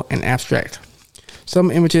 astronomical, and abstract.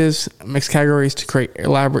 Some images mix categories to create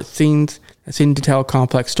elaborate scenes that seem to tell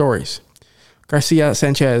complex stories. Garcia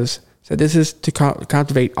Sanchez said this is to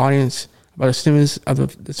captivate audience about the significance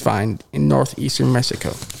of this find in northeastern Mexico.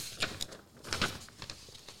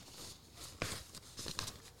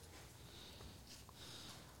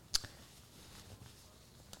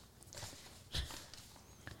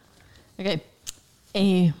 Okay.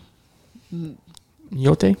 A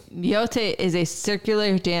Miote? Miote is a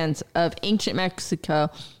circular dance of ancient Mexico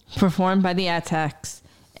performed by the Aztecs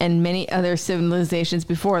and many other civilizations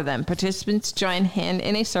before them. Participants join hand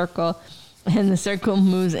in a circle, and the circle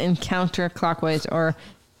moves in counterclockwise or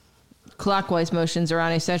clockwise motions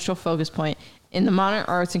around a central focus point. In the modern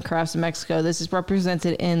arts and crafts of Mexico, this is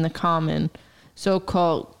represented in the common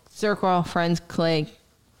so-called circle friends clay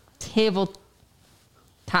tabletop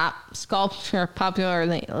sculpture popular in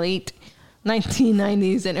the late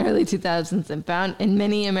 1990s and early 2000s and found in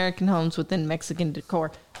many American homes within Mexican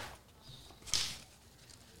decor.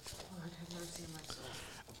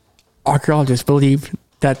 Archaeologists believe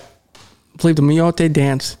the Miote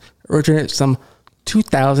dance originated some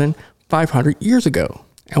 2,500 years ago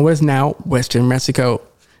and was now Western Mexico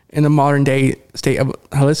in the modern day state of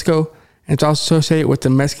Jalisco, and it's also associated with the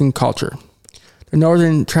Mexican culture. The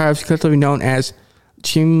northern tribes, collectively known as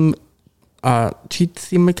Chichimeca,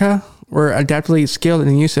 were adaptively skilled in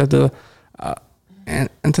the use of the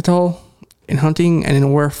Antitol in hunting and in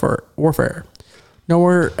warfare.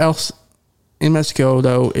 Nowhere else in Mexico,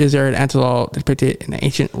 though, is there an Antitol depicted in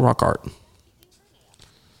ancient rock art.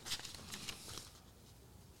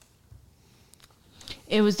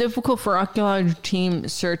 It was difficult for archaeology team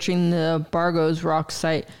searching the Bargos rock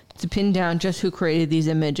site to pin down just who created these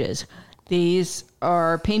images. These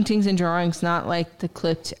are paintings and drawings not like the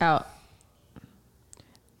clipped out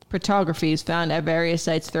photographies found at various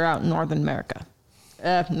sites throughout northern America.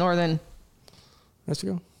 Northern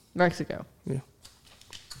Mexico? Mexico. Yeah.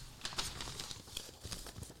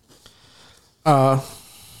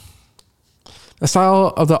 The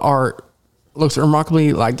style of the art looks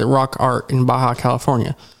remarkably like the rock art in Baja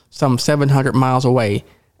California, some 700 miles away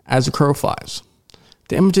as the crow flies.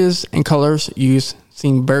 The images and colors used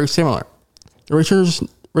seem very similar. The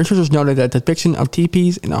researchers noted that the depiction of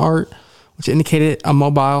teepees in art, which indicated a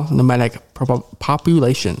mobile nomadic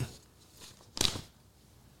population.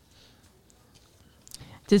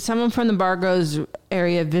 Did someone from the Bargos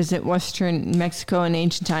area visit western Mexico in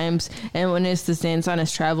ancient times and witness this dance on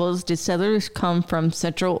his travels? Did settlers come from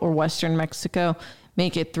central or western Mexico,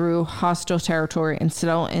 make it through hostile territory, and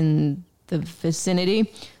settle in the vicinity?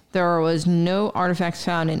 There was no artifacts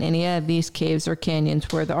found in any of these caves or canyons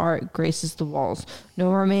where the art graces the walls.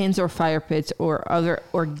 No remains or fire pits or other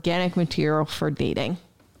organic material for dating.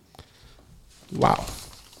 Wow.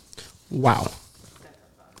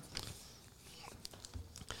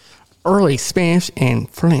 Early Spanish and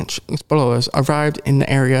French explorers arrived in the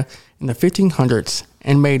area in the 1500s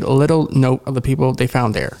and made little note of the people they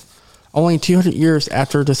found there. Only 200 years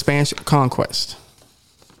after the Spanish conquest.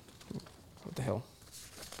 What the hell?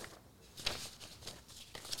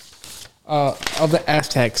 Of the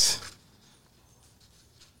Aztecs.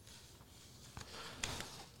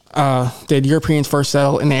 Did Europeans first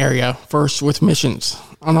settle in the area, first with missions.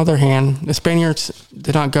 On the other hand, the Spaniards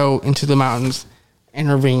did not go into the mountains and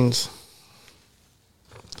ravines.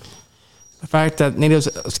 The fact that natives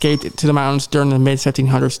escaped to the mountains during the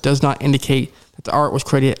mid-1700s does not indicate that the art was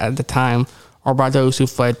created at the time or by those who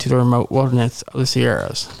fled to the remote wilderness of the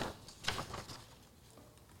Sierras.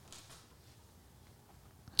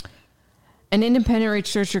 An independent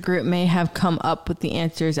researcher group may have come up with the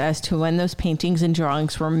answers as to when those paintings and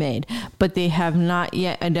drawings were made, but they have not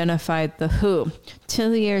yet identified the who.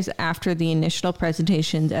 2 years after the initial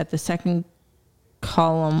presentations at the second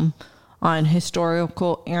column on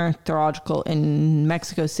historical anthropological in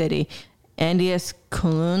Mexico City, Andreas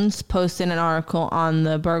Coluns posted an article on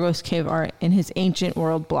the Burgos cave art in his Ancient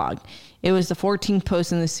World blog. It was the 14th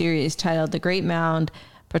post in the series titled The Great Mound,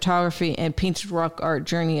 Photography and Painted Rock Art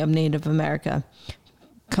Journey of Native America.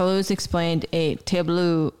 Coluns explained a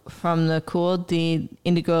tableau from the Coul de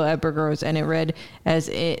Indigo at Burgos, and it read as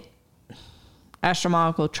an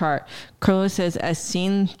astronomical chart. Coluns says, as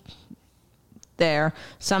seen there,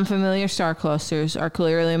 some familiar star clusters are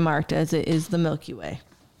clearly marked as it is the Milky Way.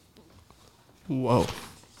 Whoa.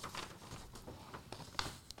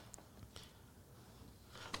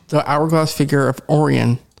 The hourglass figure of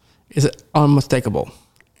Orion is unmistakable,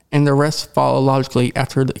 and the rest follow logically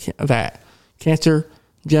after that. Cancer,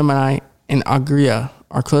 Gemini, and Agria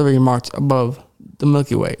are clearly marked above the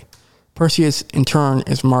Milky Way. Perseus, in turn,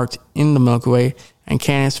 is marked in the Milky Way, and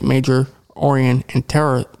Canis Major, Orion, and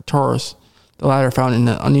Taurus, the latter found in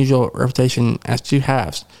the unusual reputation as two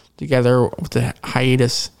halves, together with the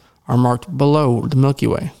Hyades, are marked below the Milky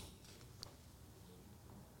Way.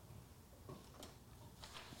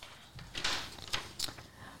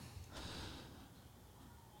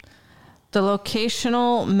 The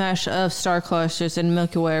locational mesh of star clusters in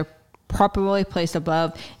Milky Way are properly placed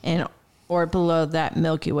above and or below that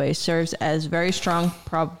Milky Way serves as very strong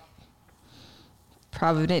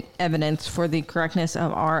provident evidence for the correctness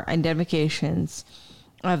of our identifications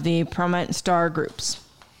of the prominent star groups.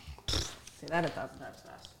 Say that 1,000 times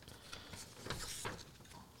fast.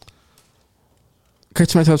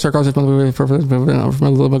 Christmas of star clusters from the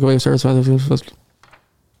Milky Way serves.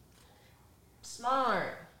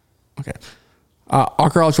 Smart. Okay.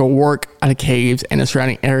 Archaeological work on the caves and the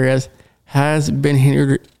surrounding areas has been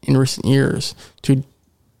hindered in recent years due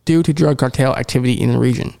to drug cartel activity in the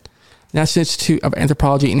region. The National Institute of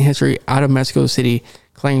Anthropology and History out of Mexico City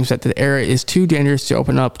claims that the area is too dangerous to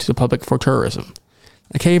open up to the public for tourism.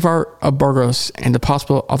 The cave art of Burgos and the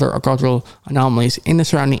possible other archaeological anomalies in the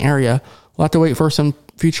surrounding area will have to wait for some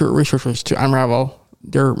future researchers to unravel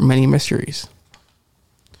their many mysteries.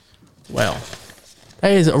 Well,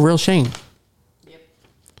 that is a real shame. Yep.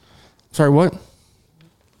 Sorry, what?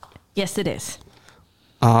 Yes, it is.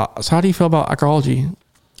 So how do you feel about archaeology?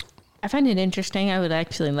 I find it interesting. I would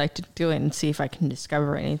actually like to do it and see if I can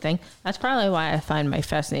discover anything. That's probably why I find my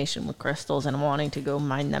fascination with crystals and wanting to go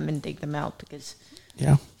mine them and dig them out, because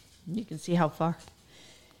you can see how far.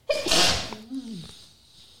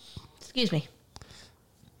 Excuse me.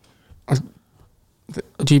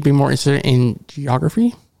 Do you be more interested in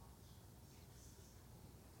geography?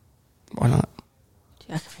 Why not?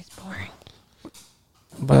 Geography's boring.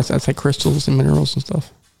 But that's like crystals and minerals and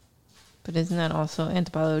stuff. But isn't that also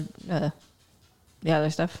anthropology, the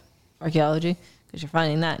other stuff? Archaeology? Because you're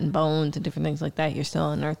finding that in bones and different things like that. You're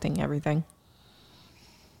still unearthing everything.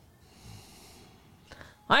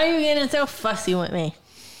 Why are you getting so fussy with me?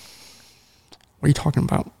 What are you talking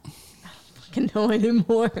about? I don't fucking know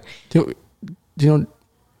anymore. Do you know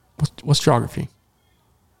what's geography?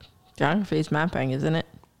 Geography is mapping, isn't it?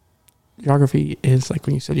 Geography is like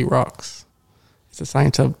when you study rocks. It's the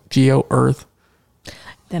science of geo, earth.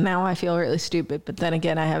 Then now I feel really stupid. But then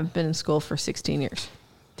again, I haven't been in school for 16 years.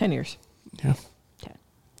 10 years. Yeah. 10.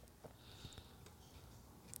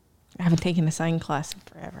 I haven't taken a science class in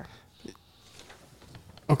forever.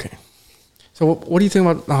 Okay. So what do you think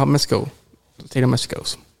about Mexico, the state of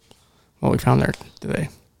Mexico's? What we found there today.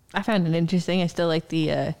 I found it interesting. I still like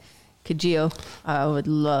the Kajio. I would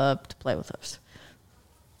love to play with those.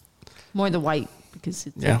 More the white, because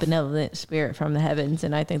it's a benevolent spirit from the heavens,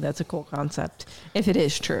 and I think that's a cool concept, if it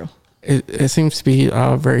is true. It seems to be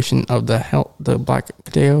a variation of the black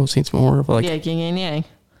Kajio. Seems more of like... Yeah, yin and yang.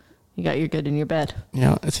 You got your good and your bad.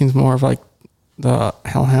 Yeah, it seems more of like the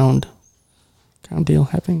hellhound kind of deal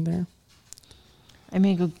happening there. I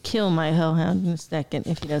may go kill my hellhound in a second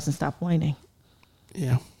if he doesn't stop whining.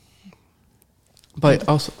 Yeah. But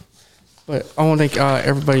I want to thank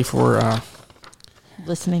everybody for...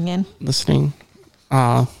 listening in. If you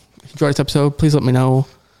enjoyed this episode, please let me know. If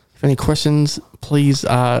you have any questions, please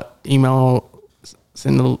email,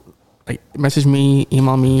 message me,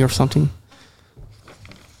 email me or something.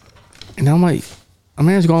 And now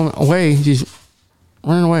Amanda's going away. She's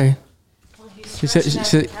running away. She just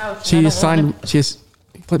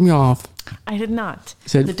flipped me off. I did not.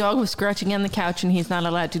 Said- The dog was scratching on the couch, and he's not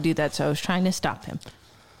allowed to do that, so I was trying to stop him.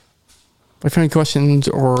 If you have any questions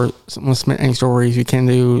or want to submit any stories, you can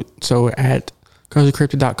do so at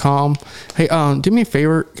cozycryptid.com. Hey, do me a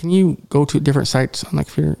favor. Can you go to different sites on my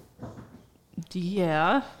computer?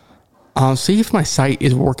 Yeah. See if my site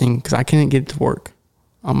is working because I can't get it to work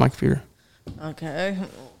on my computer. Okay.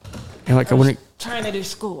 And like I wouldn't. Trying to do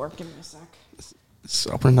schoolwork. Give me a sec. Let's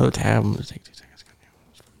open another tab. It'll take 2 seconds.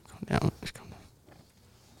 Calm down. Just calm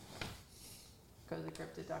down.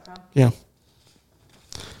 Cozycryptid.com? Yeah.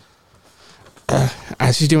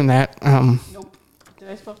 As he's doing that, Nope. Did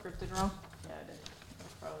I spell cryptid wrong? Yeah, I did.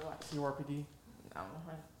 That's probably why. CRPD, No.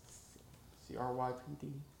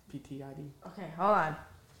 CRYPD, PTID, Okay, hold on.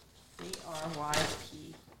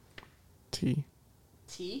 CRYPT? T.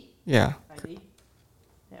 Yeah. ID?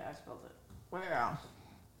 Yeah, I spelled it. Where?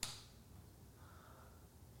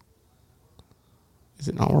 Is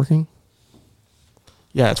it not working?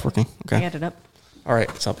 Yeah, it's working. I Okay. got it up. All right.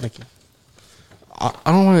 Stop. Thank you. I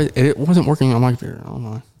don't know why it wasn't working on my computer. I don't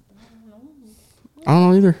know. I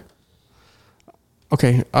don't know either.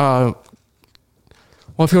 Okay. Well,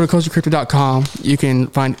 if you go to cozycryptid.com, you can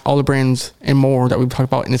find all the brands and more that we've talked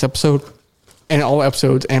about in this episode, and all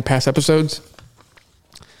episodes and past episodes.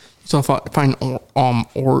 So find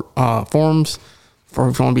forums for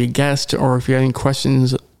if you want to be a guest or if you have any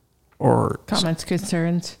questions or Comments,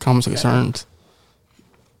 concerns. concerns.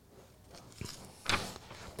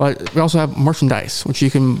 But we also have merchandise, which you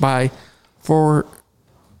can buy for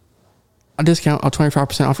a discount of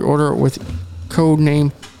 25% off your order with code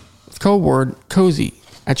word cozy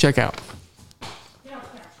at checkout.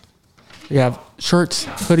 You have shirts,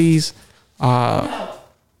 hoodies,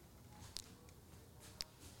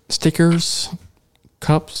 stickers,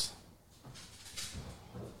 cups,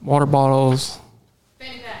 water bottles,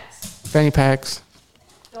 fanny packs.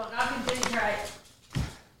 Don't knock until you try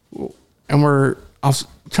it. And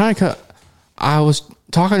I was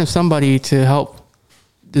talking to somebody to help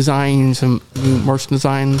design some new merch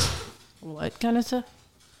designs. What kind of stuff?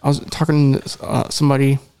 I was talking to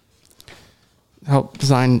somebody to help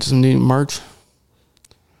design some new merch.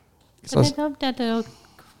 So But I love that little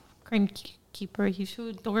crane keeper. He's so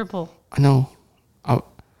adorable. I know. But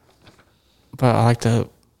I like to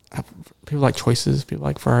have, people like choices, people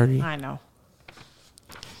like variety. I know.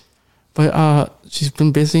 But she's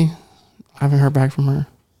been busy. I haven't heard back from her.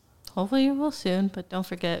 Hopefully you will soon, but don't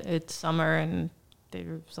forget it's summer and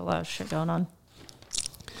there's a lot of shit going on.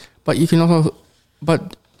 But you can also,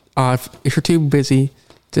 if you're too busy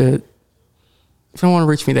if you don't want to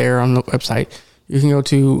reach me there on the website, you can go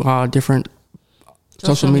to different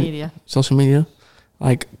social media,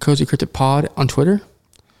 like Cozy Cryptid Pod on Twitter,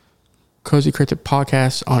 Cozy Cryptid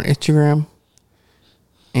Podcast on Instagram,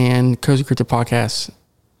 and Cozy Cryptid Podcast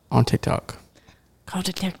on TikTok. Go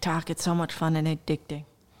to TikTok. It's so much fun and addicting.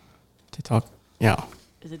 TikTok, yeah.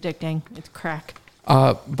 It's addicting. It's crack.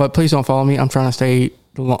 But please don't follow me. I'm trying to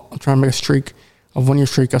make a streak, a 1 year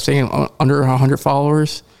streak of staying under 100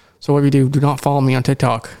 followers. So whatever you do not follow me on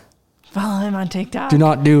TikTok. Follow him on TikTok. Do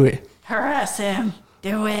not do it. Harass him.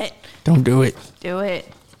 Do it. Don't do it. Do it.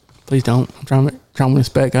 Please don't. I'm trying to win this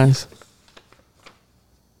bet, guys.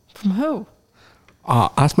 From who? I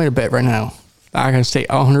just made a bet right now. I can stay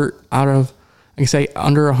under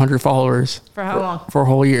 100 followers. For how long? For a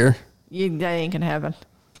whole year. That ain't gonna happen.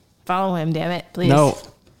 Follow him, damn it, please. No,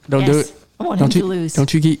 don't do it. I want him to lose.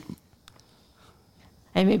 Don't you keep.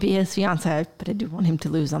 I may be his fiance, but I do want him to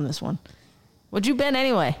lose on this one. What'd you bet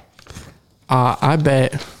anyway? I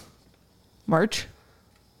bet. Merch?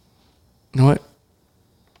 You know what?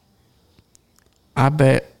 I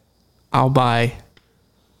bet I'll buy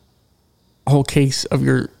a whole case of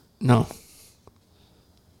your. No.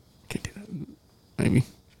 Can't do that. Maybe.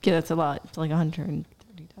 Yeah, that's a lot. It's like $130.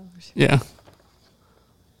 Yeah.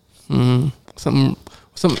 Some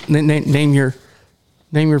name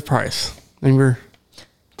your price. Name your.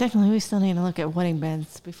 Technically, we still need to look at wedding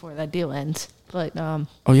bands before that deal ends. But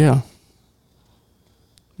Oh yeah.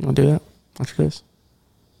 You want to do that after this?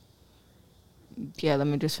 yeah, let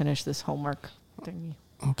me just finish this homework thingy.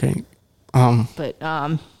 Okay. But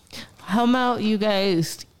how about you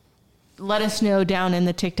guys let us know down in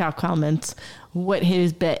the TikTok comments what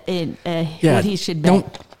his bet what he should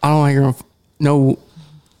bet. I don't know how you're gonna no.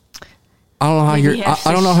 I don't know how Maybe you're.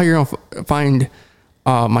 I don't know how you're gonna find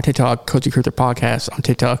my TikTok, Cozy Cryptid Podcast on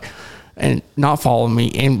TikTok, and not follow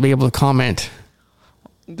me and be able to comment.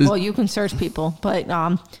 Well, you can search people, but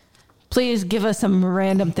please give us some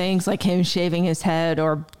random things like him shaving his head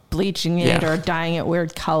or bleaching it or dyeing it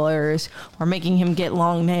weird colors or making him get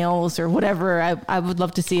long nails or whatever. I would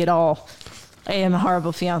love to see it all. I am a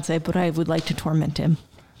horrible fiance, but I would like to torment him.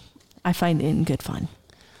 I find it in good fun.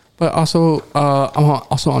 But also, I'm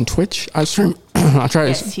also on Twitch. I stream. I try.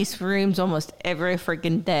 Yes, he streams almost every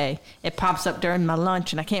freaking day. It pops up during my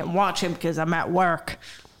lunch, and I can't watch him because I'm at work.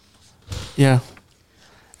 Yeah,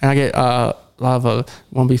 and I get a lot of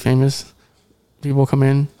 "Won't Be Famous" people come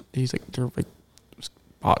in. They're like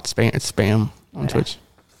bot spam. It's spam on Twitch,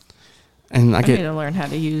 and I need to learn how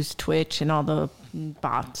to use Twitch and all the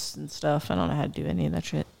bots and stuff. I don't know how to do any of that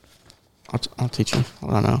shit. I'll teach you. I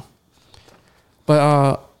don't know,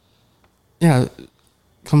 but yeah,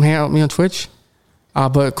 come hang out with me on Twitch.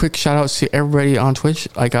 But quick shout outs to everybody on Twitch,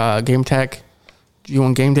 like Game Tech,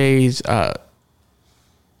 G1 Game Days,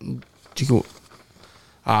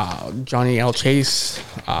 Johnny L. Chase,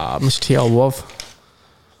 Mr. TL Wolf,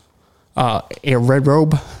 a Red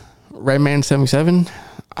Robe, Redman 77,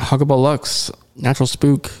 Huggable Lux, Natural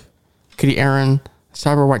Spook, Kitty Aaron,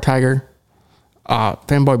 Cyber White Tiger,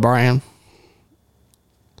 Fanboy Brian.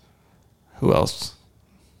 Who else?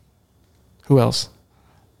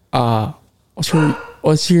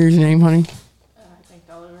 What's your name, honey? I think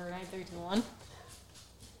Oliver 9321.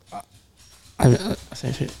 I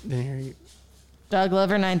said shit. Didn't hear you. Dog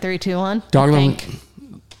Lover 9321. Dog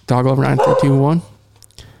Lover 9321.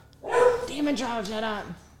 Demon Drive, shut up.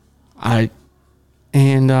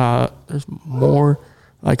 There's more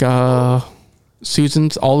like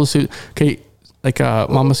Susan's, all the Susan. Okay, like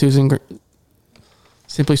Mama Susan,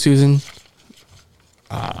 Simply Susan,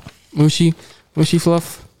 Mushy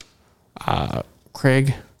Fluff,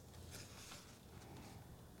 Craig,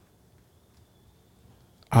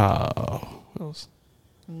 what else?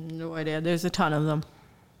 No idea. There's a ton of them.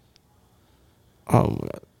 Oh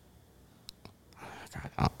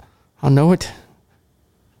God, I'll know it.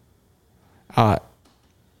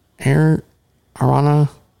 Aaron, Arana,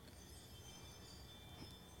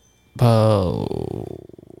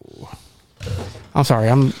 I'm sorry,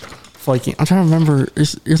 I'm flaking. I'm trying to remember.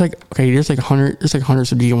 There's like 100. There's like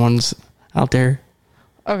hundreds of D1s out there.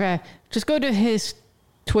 Okay, just go to his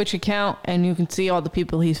Twitch account and you can see all the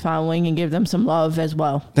people he's following and give them some love as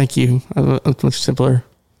well. Thank you. It's much simpler.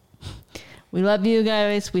 We love you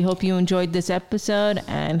guys. We hope you enjoyed this episode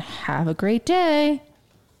and have a great day.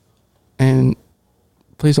 And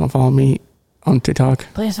please don't follow me on TikTok.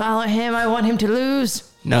 Please follow him. I want him to lose.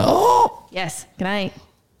 No. Yes. Good night.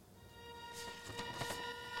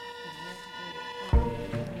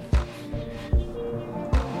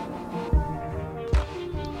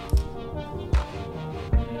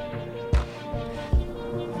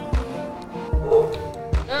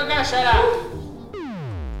 Shut up.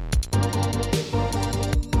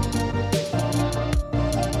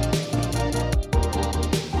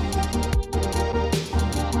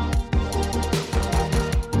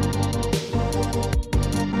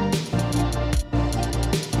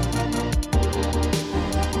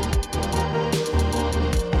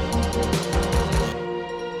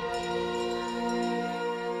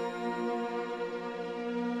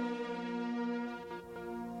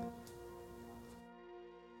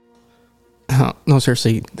 No,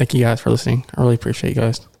 seriously, thank you guys for listening. I really appreciate you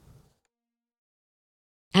guys.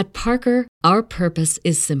 At Parker, our purpose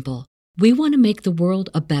is simple. We want to make the world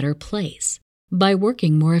a better place by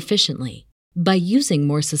working more efficiently, by using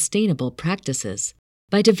more sustainable practices,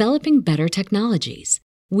 by developing better technologies.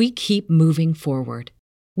 We keep moving forward.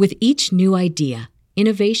 With each new idea,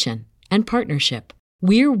 innovation, and partnership,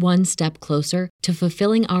 we're one step closer to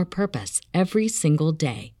fulfilling our purpose every single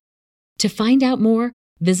day. To find out more,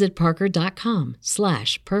 visit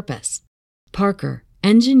parker.com/purpose. Parker,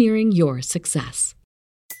 engineering your success.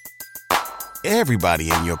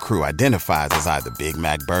 Everybody in your crew identifies as either Big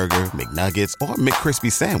Mac Burger, McNuggets, or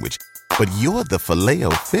McCrispy Sandwich. But you're the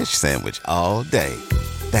Filet-O-Fish Sandwich all day.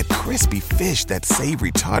 That crispy fish, that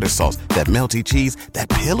savory tartar sauce, that melty cheese, that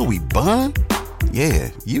pillowy bun.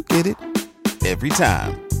 Yeah, you get it. Every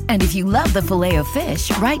time. And if you love the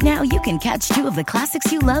Filet-O-Fish, right now you can catch two of the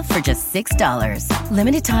classics you love for just $6.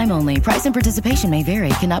 Limited time only. Price and participation may vary.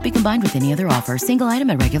 Cannot be combined with any other offer. Single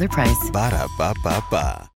item at regular price. Ba-da-ba-ba-ba.